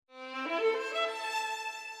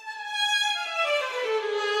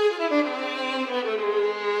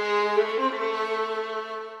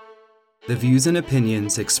The views and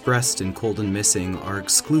opinions expressed in Cold and Missing are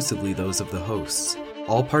exclusively those of the hosts.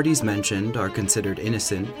 All parties mentioned are considered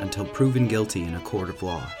innocent until proven guilty in a court of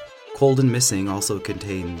law. Cold and Missing also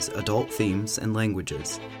contains adult themes and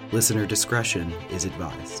languages. Listener discretion is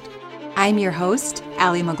advised. I'm your host,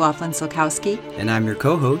 Allie McLaughlin-Solkowski. And I'm your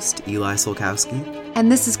co-host, Eli Solkowski.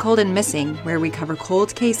 And this is Cold and Missing, where we cover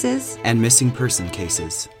cold cases and missing person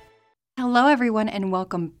cases. Hello, everyone, and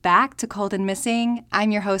welcome back to Cold and Missing.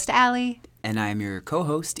 I'm your host, Allie. And I'm your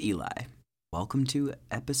co-host, Eli. Welcome to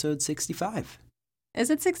episode 65. Is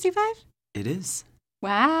it 65? It is.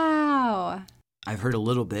 Wow. I've heard a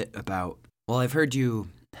little bit about, I've heard you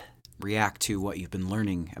react to what you've been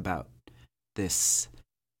learning about this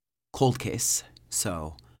cold case,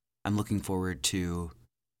 so I'm looking forward to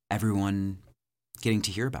everyone getting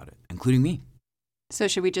to hear about it, including me. So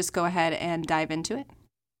should we just go ahead and dive into it?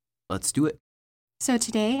 Let's do it. So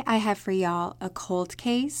today I have for y'all a cold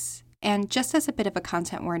case, and just as a bit of a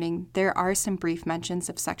content warning, there are some brief mentions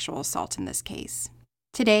of sexual assault in this case.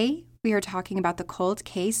 Today, we are talking about the cold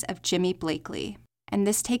case of Jimmy Blakeley, and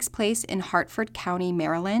this takes place in Hartford County,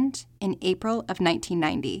 Maryland, in April of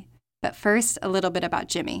 1990. But first, a little bit about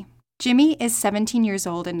Jimmy. Jimmy is 17 years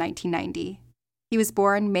old in 1990. He was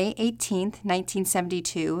born May 18th,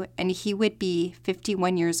 1972, and he would be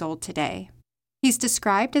 51 years old today. He's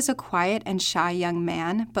described as a quiet and shy young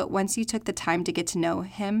man, but once you took the time to get to know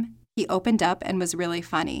him, he opened up and was really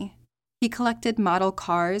funny. He collected model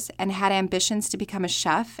cars and had ambitions to become a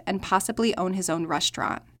chef and possibly own his own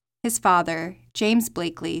restaurant. His father, James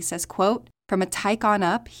Blakeley, says, quote, "From a tyke on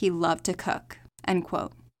up, he loved to cook," end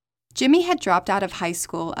quote. Jimmy had dropped out of high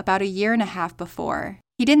school about a year and a half before.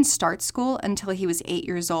 He didn't start school until he was 8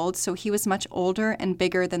 years old, so he was much older and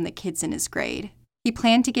bigger than the kids in his grade. He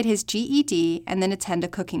planned to get his GED and then attend a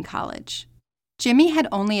cooking college. Jimmy had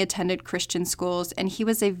only attended Christian schools, and he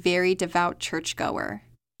was a very devout churchgoer.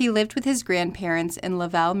 He lived with his grandparents in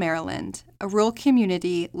Lavelle, Maryland, a rural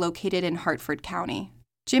community located in Hartford County.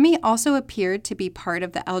 Jimmy also appeared to be part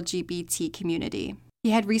of the LGBT community.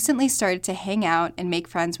 He had recently started to hang out and make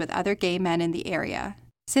friends with other gay men in the area.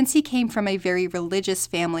 Since he came from a very religious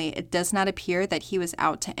family, it does not appear that he was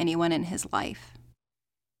out to anyone in his life.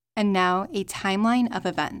 And now, a timeline of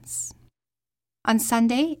events. On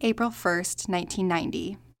Sunday, April 1st,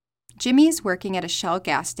 1990, Jimmy is working at a Shell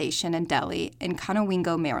gas station and deli in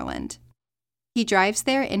Conowingo, Maryland. He drives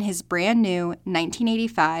there in his brand new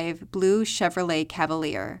 1985 blue Chevrolet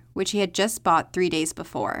Cavalier, which he had just bought 3 days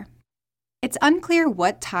before. It's unclear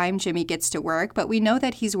what time Jimmy gets to work, but we know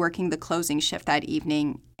that he's working the closing shift that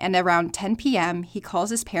evening, and around 10 p.m., he calls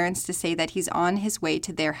his parents to say that he's on his way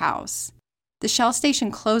to their house. The Shell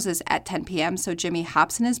station closes at 10 p.m., so Jimmy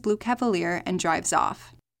hops in his blue Cavalier and drives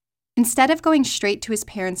off. Instead of going straight to his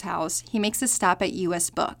parents' house, he makes a stop at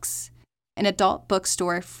U.S. Books, an adult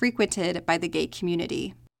bookstore frequented by the gay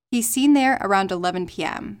community. He's seen there around 11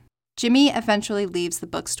 p.m. Jimmy eventually leaves the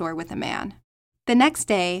bookstore with a man. The next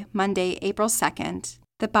day, Monday, April 2nd,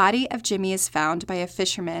 the body of Jimmy is found by a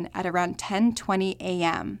fisherman at around 10:20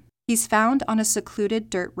 a.m. He's found on a secluded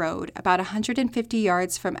dirt road about 150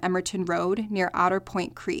 yards from Emerton Road near Otter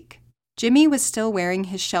Point Creek. Jimmy was still wearing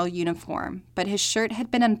his Shell uniform, but his shirt had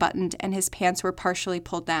been unbuttoned and his pants were partially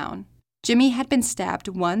pulled down. Jimmy had been stabbed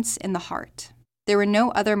once in the heart. There were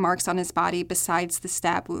no other marks on his body besides the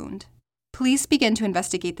stab wound. Police begin to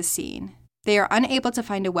investigate the scene. They are unable to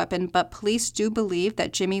find a weapon, but police do believe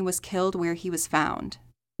that Jimmy was killed where he was found.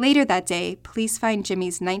 Later that day, police find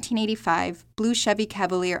Jimmy's 1985 blue Chevy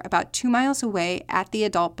Cavalier about 2 miles away at the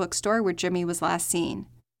adult bookstore where Jimmy was last seen.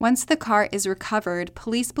 Once the car is recovered,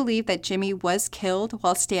 police believe that Jimmy was killed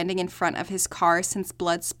while standing in front of his car since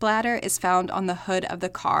blood splatter is found on the hood of the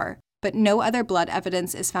car, but no other blood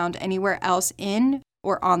evidence is found anywhere else in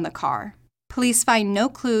or on the car. Police find no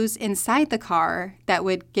clues inside the car that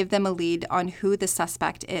would give them a lead on who the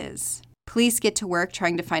suspect is. Police get to work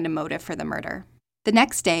trying to find a motive for the murder. The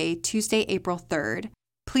next day, Tuesday, April 3rd,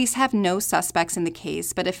 police have no suspects in the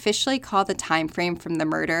case, but officially call the time frame from the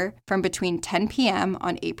murder from between 10 p.m.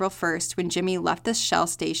 on April 1st when Jimmy left the Shell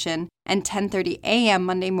station and 10:30 a.m.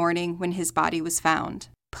 Monday morning when his body was found.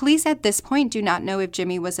 Police at this point do not know if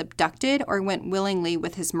Jimmy was abducted or went willingly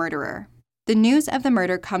with his murderer. The news of the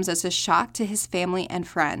murder comes as a shock to his family and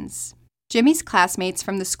friends. Jimmy's classmates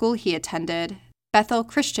from the school he attended, Bethel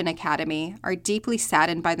Christian Academy, are deeply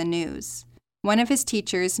saddened by the news. One of his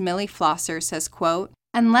teachers, Millie Flosser, says, quote,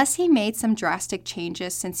 "Unless he made some drastic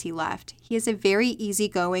changes since he left, he is a very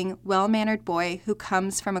easygoing, well-mannered boy who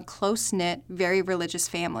comes from a close-knit, very religious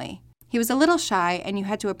family. He was a little shy and you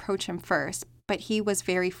had to approach him first, but he was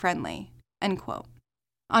very friendly," end quote.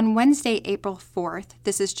 On Wednesday, April 4th,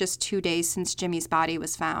 this is just 2 days since Jimmy's body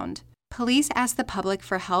was found, police asked the public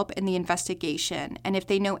for help in the investigation and if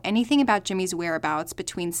they know anything about Jimmy's whereabouts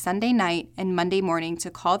between Sunday night and Monday morning to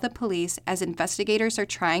call the police as investigators are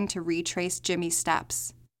trying to retrace Jimmy's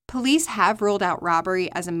steps. Police have ruled out robbery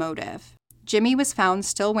as a motive. Jimmy was found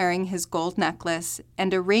still wearing his gold necklace,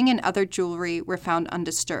 and a ring and other jewelry were found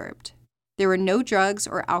undisturbed. There were no drugs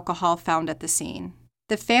or alcohol found at the scene.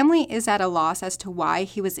 The family is at a loss as to why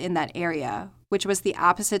he was in that area, which was the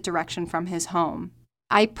opposite direction from his home.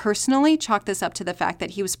 I personally chalk this up to the fact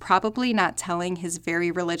that he was probably not telling his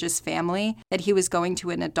very religious family that he was going to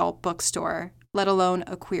an adult bookstore, let alone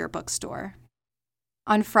a queer bookstore.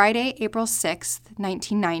 On Friday, April 6,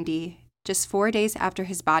 1990, just 4 days after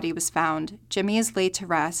his body was found, Jimmy is laid to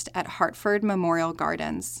rest at Hartford Memorial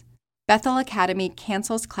Gardens. Bethel Academy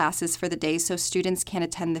cancels classes for the day so students can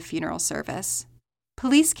attend the funeral service.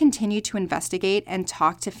 Police continue to investigate and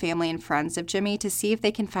talk to family and friends of Jimmy to see if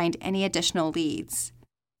they can find any additional leads.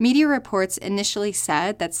 Media reports initially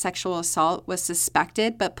said that sexual assault was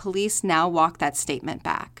suspected, but police now walk that statement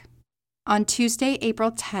back. On Tuesday,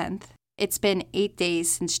 April 10th, it's been 8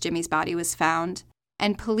 days since Jimmy's body was found,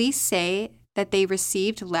 and police say that they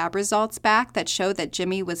received lab results back that show that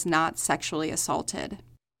Jimmy was not sexually assaulted.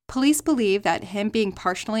 Police believe that him being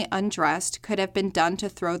partially undressed could have been done to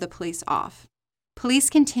throw the police off.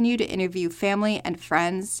 Police continue to interview family and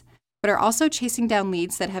friends, but are also chasing down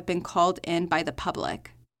leads that have been called in by the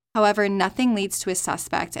public. However, nothing leads to a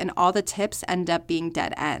suspect, and all the tips end up being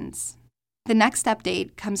dead ends. The next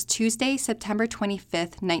update comes Tuesday, September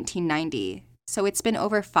 25th, 1990, so it's been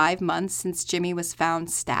over 5 months since Jimmy was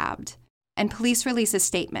found stabbed, and police release a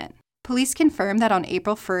statement. Police confirm that on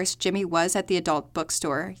April 1st, Jimmy was at the adult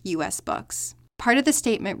bookstore, U.S. Books. Part of the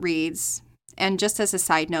statement reads, and just as a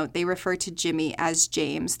side note, they refer to Jimmy as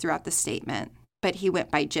James throughout the statement, but he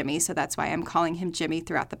went by Jimmy, so that's why I'm calling him Jimmy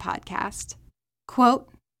throughout the podcast. Quote,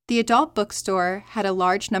 "The adult bookstore had a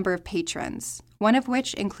large number of patrons, one of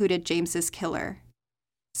which included James's killer.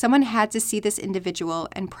 Someone had to see this individual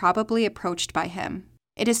and probably approached by him.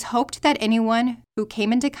 It is hoped that anyone who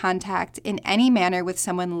came into contact in any manner with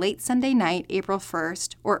someone late Sunday night, April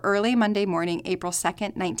 1st, or early Monday morning, April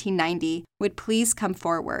 2nd, 1990, would please come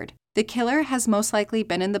forward. The killer has most likely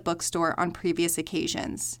been in the bookstore on previous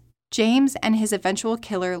occasions. James and his eventual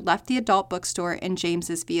killer left the adult bookstore in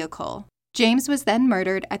James's vehicle. James was then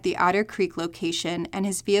murdered at the Otter Creek location and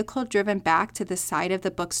his vehicle driven back to the side of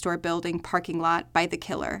the bookstore building parking lot by the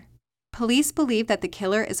killer. Police believe that the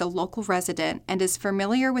killer is a local resident and is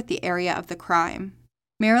familiar with the area of the crime.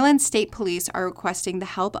 Maryland State Police are requesting the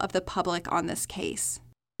help of the public on this case.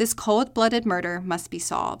 This cold-blooded murder must be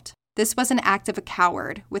solved. This was an act of a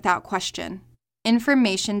coward, without question.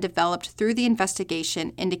 Information developed through the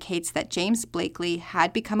investigation indicates that James Blakeley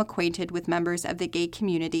had become acquainted with members of the gay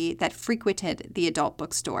community that frequented the adult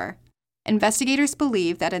bookstore. Investigators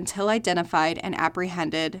believe that until identified and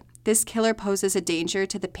apprehended, this killer poses a danger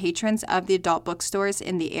to the patrons of the adult bookstores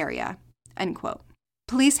in the area." End quote.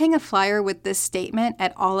 Police hang a flyer with this statement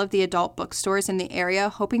at all of the adult bookstores in the area,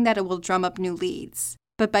 hoping that it will drum up new leads.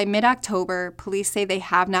 But by mid-October, police say they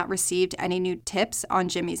have not received any new tips on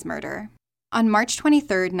Jimmy's murder. On March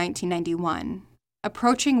 23, 1991,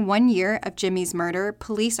 approaching 1 year of Jimmy's murder,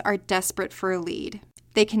 police are desperate for a lead.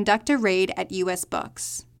 They conduct a raid at U.S.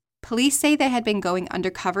 Books. Police say they had been going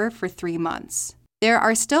undercover for 3 months. There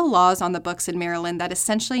are still laws on the books in Maryland that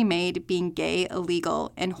essentially made being gay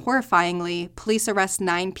illegal, and horrifyingly, police arrest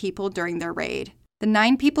 9 people during their raid. The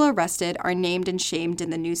 9 people arrested are named and shamed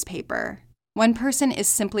in the newspaper. One person is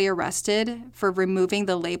simply arrested for removing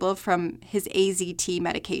the label from his AZT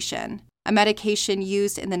medication, a medication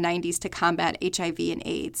used in the 90s to combat HIV and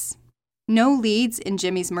AIDS. No leads in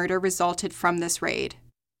Jimmy's murder resulted from this raid.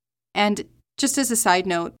 And just as a side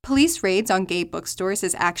note, police raids on gay bookstores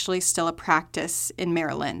is actually still a practice in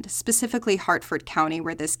Maryland, specifically Hartford County,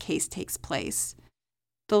 where this case takes place.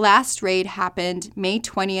 The last raid happened May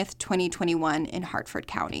 20th, 2021 in Hartford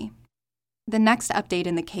County. The next update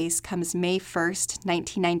in the case comes May 1st,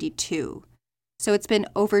 1992. So it's been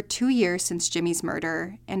over 2 years since Jimmy's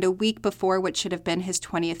murder, and a week before what should have been his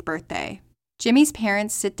 20th birthday. Jimmy's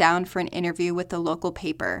parents sit down for an interview with the local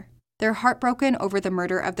paper. They're heartbroken over the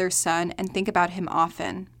murder of their son and think about him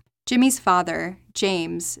often. Jimmy's father,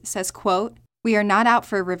 James, says, quote, "We are not out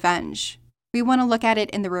for revenge. We want to look at it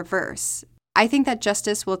in the reverse. I think that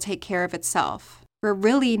justice will take care of itself. We're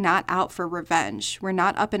really not out for revenge. We're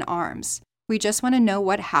not up in arms. We just want to know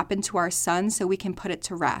what happened to our son so we can put it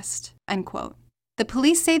to rest." End quote. The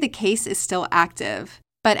police say the case is still active,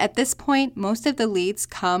 but at this point, most of the leads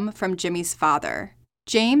come from Jimmy's father.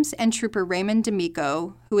 James and Trooper Raymond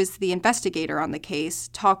D'Amico, who is the investigator on the case,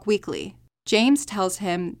 talk weekly. James tells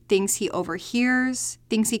him things he overhears,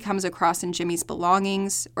 things he comes across in Jimmy's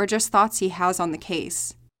belongings, or just thoughts he has on the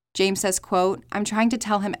case. James says, quote, "I'm trying to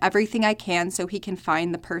tell him everything I can so he can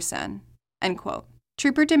find the person," end quote.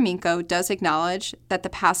 Trooper D'Amico does acknowledge that the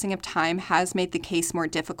passing of time has made the case more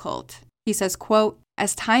difficult. He says, quote,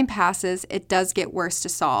 "As time passes, it does get worse to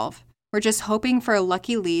solve. We're just hoping for a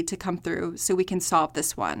lucky lead to come through so we can solve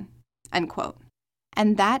this one," end quote.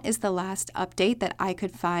 And that is the last update that I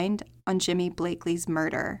could find on Jimmy Blakeley's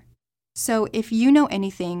murder. So if you know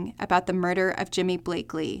anything about the murder of Jimmy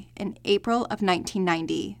Blakeley in April of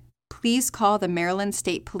 1990, please call the Maryland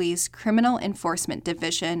State Police Criminal Enforcement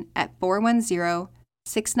Division at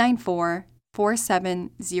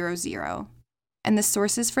 410-694-4700. And the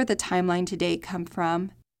sources for the timeline today come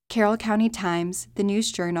from Carroll County Times, the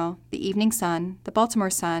News Journal, the Evening Sun, the Baltimore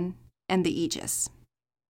Sun, and the Aegis.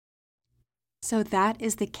 So that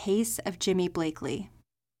is the case of Jimmy Blakeley.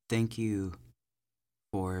 Thank you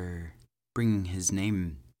for bringing his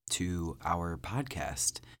name to our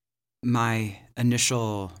podcast. My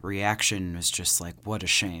initial reaction was just like, what a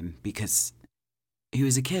shame, because he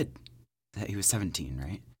was a kid. He was 17,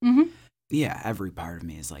 right? Mm-hmm. Yeah, every part of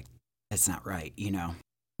me is like, that's not right, you know?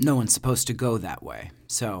 No one's supposed to go that way.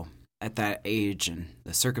 So at that age and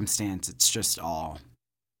the circumstance, it's just all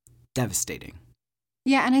devastating.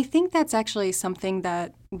 Yeah, and I think that's actually something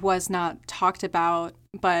that was not talked about,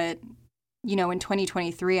 but, you know, in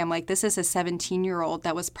 2023, I'm like, this is a 17-year-old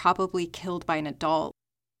that was probably killed by an adult.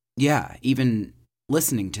 Yeah, even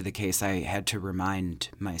listening to the case, I had to remind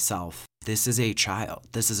myself, this is a child.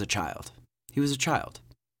 This is a child. He was a child.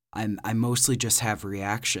 I mostly just have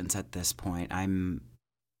reactions at this point. I'm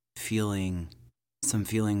feeling some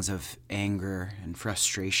feelings of anger and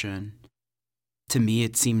frustration. To me,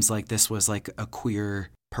 it seems like this was like a queer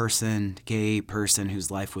person, gay person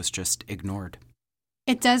whose life was just ignored.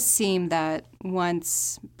 It does seem that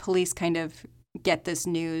once police kind of get this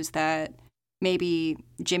news that maybe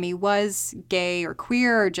Jimmy was gay or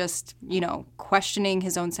queer or just, you know, questioning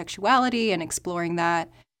his own sexuality and exploring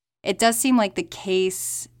that, it does seem like the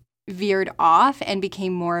case veered off and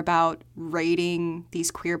became more about raiding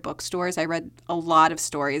these queer bookstores. I read a lot of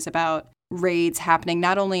stories about raids happening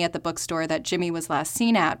not only at the bookstore that Jimmy was last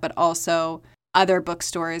seen at, but also other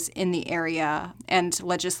bookstores in the area, and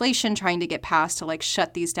legislation trying to get passed to like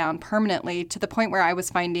shut these down permanently, to the point where I was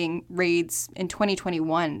finding raids in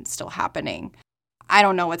 2021 still happening. I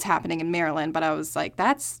don't know what's happening in Maryland, but I was like,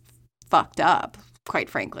 that's fucked up, quite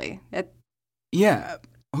frankly. Yeah.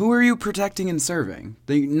 Who are you protecting and serving?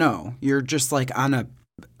 No, you're just like on a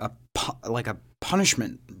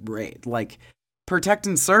punishment raid. Like, protect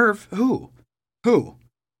and serve? Who?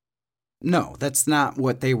 No, that's not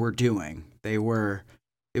what they were doing. It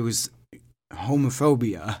was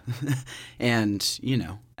homophobia and, you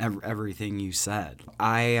know, everything you said.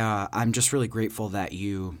 I'm just really grateful that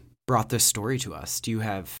you brought this story to us. Do you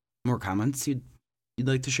have more comments you'd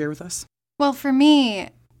like to share with us? Well, for me,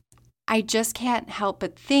 I just can't help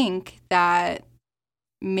but think that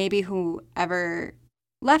maybe whoever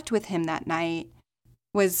left with him that night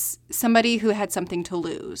was somebody who had something to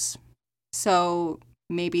lose. So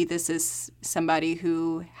maybe this is somebody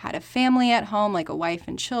who had a family at home, like a wife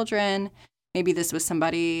and children. Maybe this was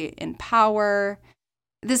somebody in power.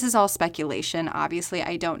 This is all speculation, obviously,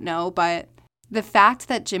 I don't know. But the fact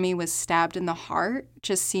that Jimmy was stabbed in the heart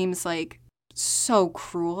just seems like so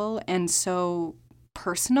cruel and so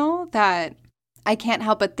personal that I can't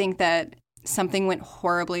help but think that something went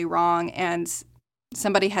horribly wrong and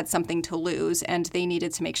somebody had something to lose and they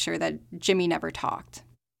needed to make sure that Jimmy never talked.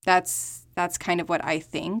 That's kind of what I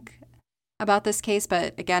think about this case,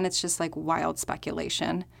 but again, it's just like wild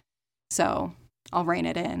speculation. So I'll rein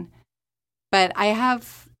it in. But I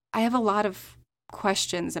have a lot of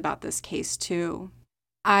questions about this case too.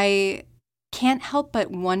 I can't help but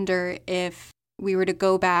wonder if we were to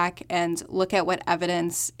go back and look at what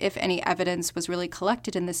evidence, if any evidence was really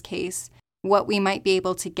collected in this case, what we might be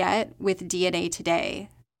able to get with DNA today.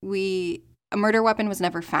 A murder weapon was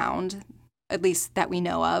never found, at least that we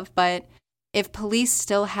know of, but if police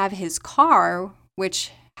still have his car,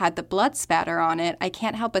 which had the blood spatter on it, I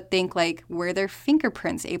can't help but think, like, were their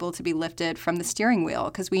fingerprints able to be lifted from the steering wheel?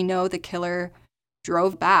 Because we know the killer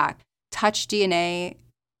drove back. Touch DNA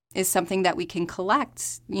is something that we can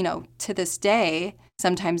collect, you know, to this day.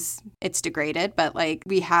 Sometimes it's degraded, but like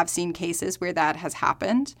we have seen cases where that has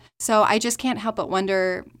happened. So I just can't help but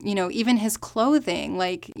wonder, you know, even his clothing,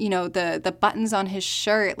 like, you know, the buttons on his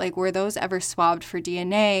shirt, like were those ever swabbed for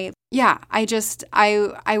DNA? Yeah,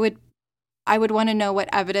 I would I would want to know what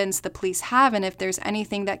evidence the police have and if there's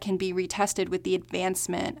anything that can be retested with the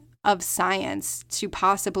advancement of science to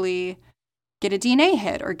possibly get a DNA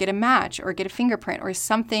hit or get a match or get a fingerprint or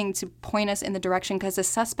something to point us in the direction, because the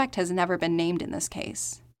suspect has never been named in this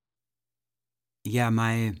case. Yeah,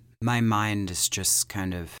 my mind is just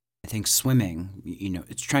kind of, I think, swimming.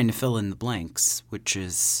 It's trying to fill in the blanks, which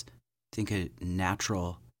is, I think, a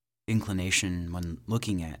natural inclination when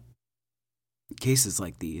looking at cases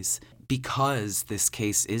like these, because this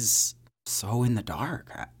case is so in the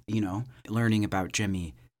dark. Learning about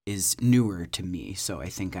Jimmy is newer to me, so I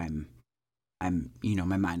think I'm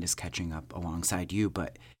my mind is catching up alongside you.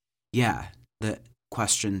 But yeah, the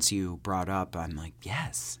questions you brought up, I'm like,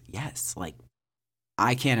 yes, like,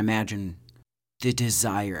 I can't imagine the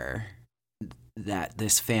desire that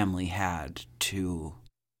this family had to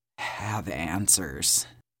have answers,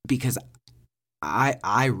 because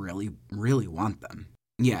I really, really want them.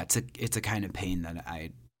 Yeah, it's a kind of pain that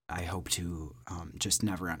I hope to just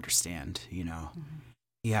never understand, Mm-hmm.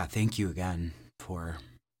 Yeah, thank you again for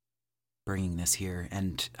bringing this here.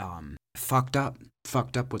 And fucked up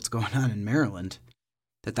what's going on in Maryland,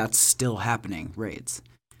 that's still happening, raids.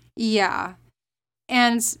 Yeah.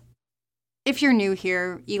 And if you're new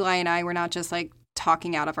here, Eli and I, we're not just like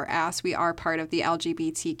talking out of our ass. We are part of the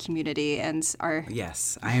LGBT community and are...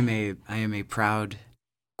 Yes, I am a proud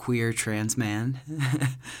queer trans man.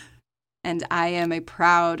 And I am a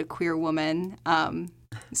proud queer woman.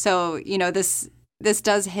 So, this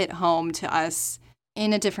does hit home to us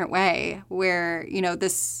in a different way, where,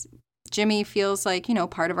 this Jimmy feels like,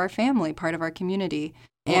 part of our family, part of our community.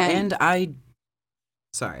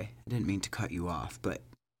 Sorry, I didn't mean to cut you off, but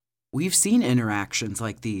we've seen interactions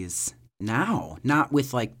like these now, not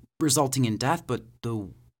with like resulting in death, but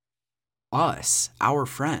our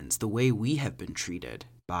friends, the way we have been treated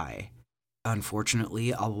by,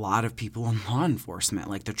 unfortunately, a lot of people in law enforcement.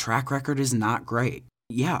 Like, the track record is not great.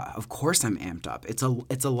 Yeah, of course I'm amped up. It's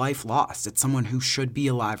a life lost. It's someone who should be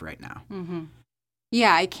alive right now. Mm-hmm.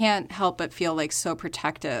 Yeah, I can't help but feel like so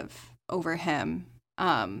protective over him.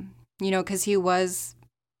 Because he was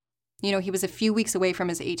a few weeks away from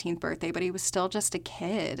his 18th birthday, but he was still just a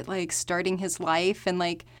kid, like starting his life and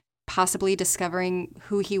like possibly discovering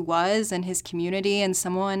who he was and his community. And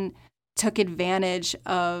someone took advantage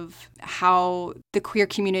of how the queer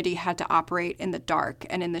community had to operate in the dark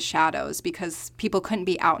and in the shadows, because people couldn't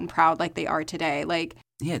be out and proud like they are today. Like,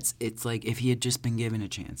 yeah, it's like if he had just been given a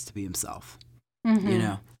chance to be himself,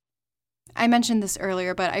 mm-hmm. I mentioned this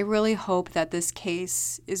earlier, but I really hope that this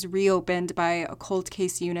case is reopened by a cold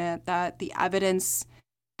case unit, that the evidence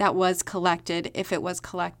that was collected, if it was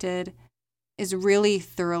collected, is really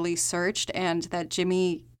thoroughly searched, and that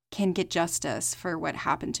Jimmy can get justice for what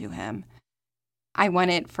happened to him. I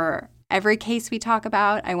want it for every case we talk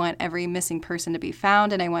about. I want every missing person to be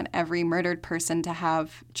found, and I want every murdered person to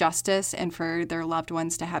have justice and for their loved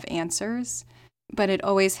ones to have answers. But it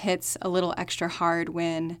always hits a little extra hard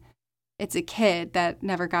when it's a kid that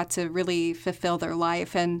never got to really fulfill their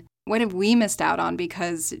life. And what have we missed out on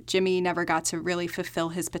because Jimmy never got to really fulfill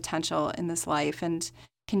his potential in this life and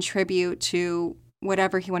contribute to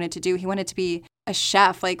whatever he wanted to do? He wanted to be a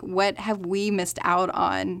chef. Like, what have we missed out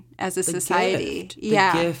on as a society?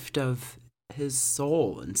 The gift of his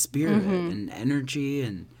soul and spirit and energy,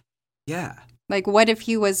 and yeah. Like, what if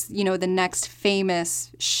he was, the next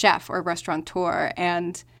famous chef or restaurateur?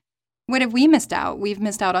 And what have we missed out? We've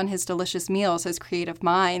missed out on his delicious meals, his creative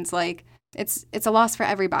minds. Like, it's a loss for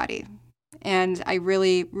everybody. And I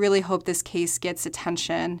really, really hope this case gets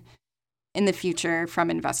attention in the future from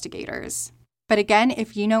investigators. But again,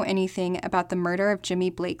 if you know anything about the murder of Jimmy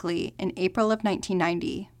Blakeley in April of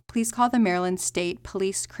 1990, please call the Maryland State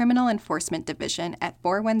Police Criminal Enforcement Division at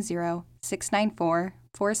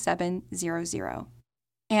 410-694-4700.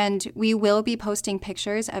 And we will be posting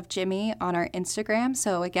pictures of Jimmy on our Instagram.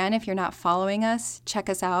 So again, if you're not following us, check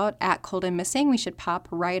us out at Cold and Missing. We should pop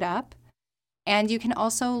right up. And you can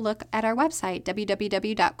also look at our website,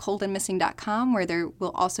 www.coldandmissing.com, where there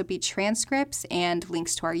will also be transcripts and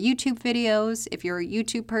links to our YouTube videos. If you're a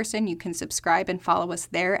YouTube person, you can subscribe and follow us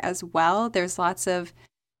there as well. There's lots of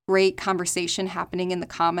great conversation happening in the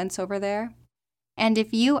comments over there. And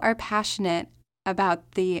if you are passionate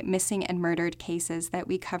about the missing and murdered cases that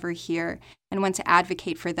we cover here and want to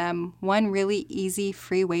advocate for them, one really easy,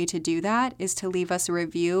 free way to do that is to leave us a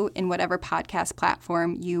review in whatever podcast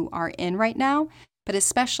platform you are in right now. But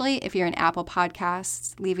especially if you're in Apple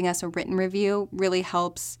Podcasts, leaving us a written review really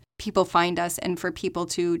helps people find us and for people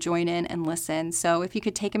to join in and listen. So if you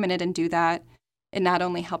could take a minute and do that, it not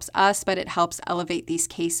only helps us, but it helps elevate these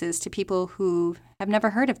cases to people who have never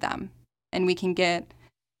heard of them. And we can get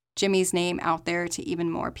Jimmy's name out there to even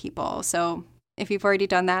more people. So if you've already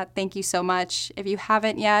done that, thank you so much. If you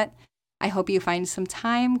haven't yet, I hope you find some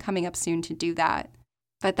time coming up soon to do that.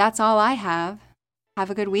 But that's all I have. Have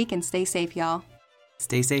a good week and stay safe, y'all.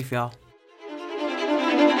 Stay safe, y'all.